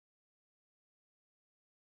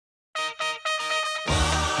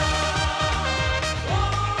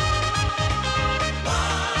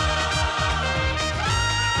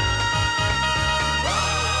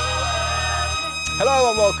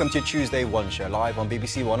warm welcome to Tuesday One Show, live on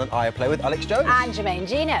BBC One and iPlayer with Alex Jones. And Jermaine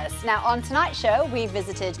Genius. Now, on tonight's show, we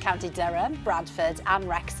visited County Durham, Bradford and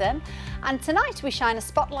Wrexham. And tonight, we shine a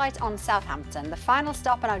spotlight on Southampton, the final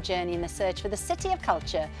stop on our journey in the search for the City of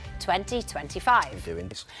Culture 2025. We're doing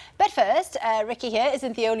this. But first, Ricky here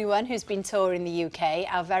isn't the only one who's been touring the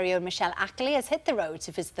UK. Our very own Michelle Ackley has hit the road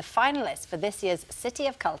to visit the finalists for this year's City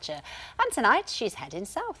of Culture. And tonight, she's heading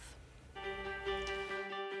south.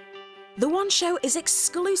 The One Show is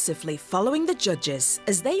exclusively following the judges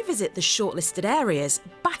as they visit the shortlisted areas,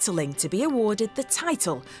 battling to be awarded the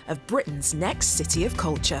title of Britain's next City of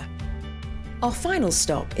Culture. Our final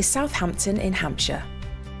stop is Southampton in Hampshire.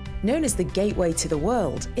 Known as the gateway to the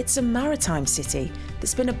world, it's a maritime city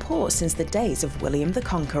that's been a port since the days of William the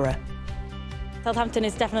Conqueror. Southampton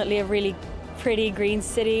is definitely a really pretty green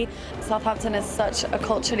city. Southampton is such a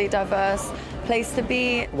culturally diverse place to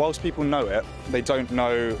be. Whilst people know it, they don't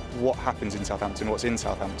know what happens in Southampton, what's in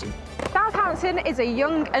Southampton. Southampton is a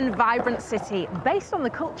young and vibrant city based on the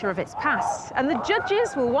culture of its past, and the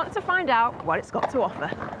judges will want to find out what it's got to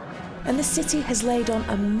offer. And the city has laid on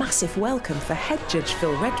a massive welcome for head judge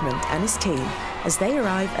Phil Redmond and his team as they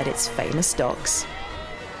arrive at its famous docks.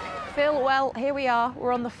 Phil, well, here we are.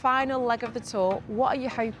 We're on the final leg of the tour. What are you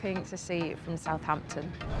hoping to see from Southampton?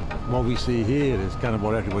 What we see here is kind of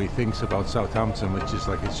what everybody thinks about Southampton, which is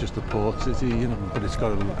like it's just a port city, you know, but it's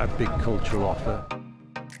got a big cultural offer.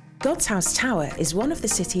 God's House Tower is one of the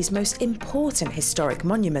city's most important historic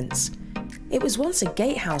monuments. It was once a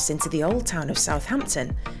gatehouse into the old town of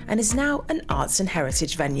Southampton and is now an arts and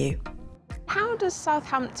heritage venue. How does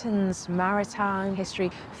Southampton's maritime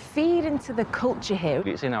history feed into the culture here?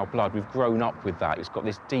 It's in our blood. We've grown up with that. It's got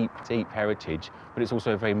this deep, deep heritage, but it's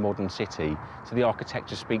also a very modern city. So the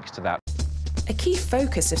architecture speaks to that. A key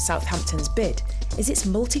focus of Southampton's bid is its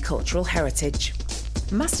multicultural heritage.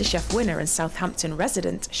 MasterChef winner and Southampton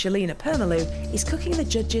resident Shalina Permaloo is cooking the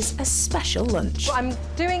judges a special lunch. Well, I'm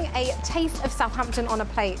doing a taste of Southampton on a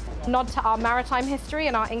plate, nod to our maritime history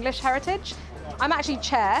and our English heritage. I'm actually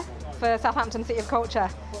chair for Southampton City of Culture,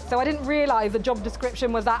 so I didn't realise the job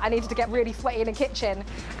description was that I needed to get really sweaty in a kitchen.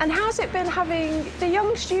 And how's it been having the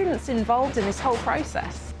young students involved in this whole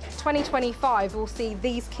process? 2025 will see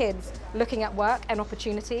these kids looking at work and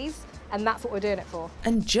opportunities, and that's what we're doing it for.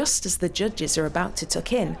 And just as the judges are about to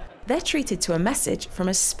tuck in, they're treated to a message from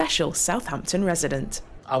a special Southampton resident.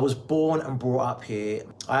 I was born and brought up here.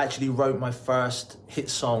 I actually wrote my first hit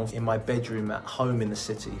song in my bedroom at home in the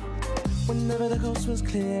city. Whenever the coast was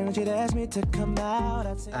clear and she'd ask me to come out,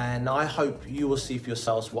 I'd say... And I hope you will see for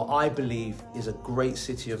yourselves what I believe is a great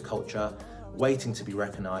city of culture waiting to be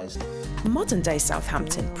recognised. Modern-day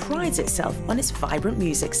Southampton prides itself on its vibrant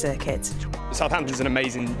music circuit. Southampton's an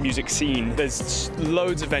amazing music scene. There's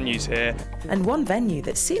loads of venues here. And one venue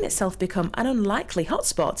that's seen itself become an unlikely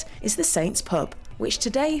hotspot is the Saints Pub, which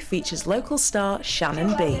today features local star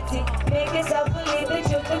Shannon B.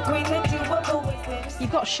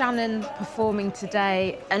 You've got Shannon performing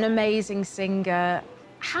today, an amazing singer.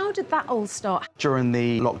 How did that all start? During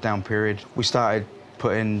the lockdown period, we started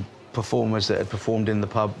putting performers that had performed in the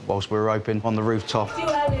pub whilst we were open on the rooftop.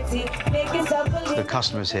 The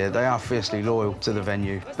customers here, they are fiercely loyal to the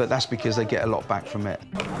venue, but that's because they get a lot back from it.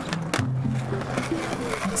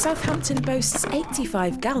 Southampton boasts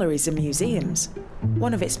 85 galleries and museums.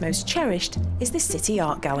 One of its most cherished is the City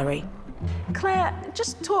Art Gallery. Claire,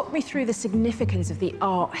 just talk me through the significance of the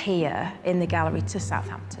art here in the gallery to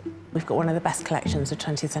Southampton. We've got one of the best collections of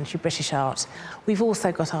 20th century British art. We've also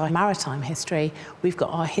got our maritime history. We've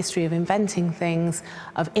got our history of inventing things,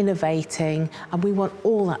 of innovating, and we want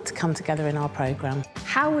all that to come together in our programme.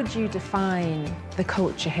 How would you define the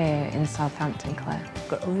culture here in Southampton, Claire? We've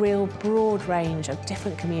got a real broad range of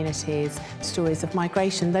different communities, stories of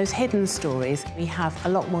migration, those hidden stories. We have a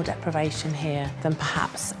lot more deprivation here than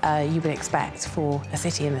perhaps you would expect for a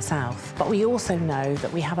city in the south. But we also know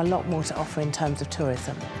that we have a lot more to offer in terms of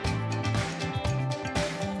tourism.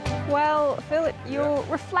 Well, Phil, your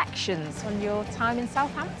reflections on your time in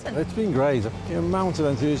Southampton? It's been great. The amount of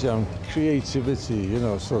enthusiasm, creativity, you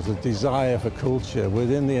know, sort of desire for culture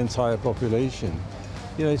within the entire population.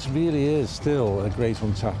 You know, it really is still a great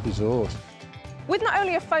untapped resource. With not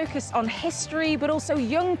only a focus on history, but also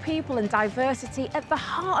young people and diversity at the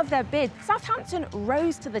heart of their bid, Southampton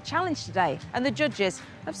rose to the challenge today, and the judges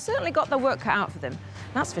have certainly got their work cut out for them.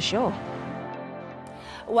 That's for sure.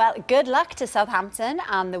 Well, good luck to Southampton,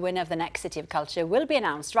 and the winner of the next City of Culture will be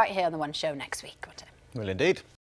announced right here on The One Show next week. Well, indeed.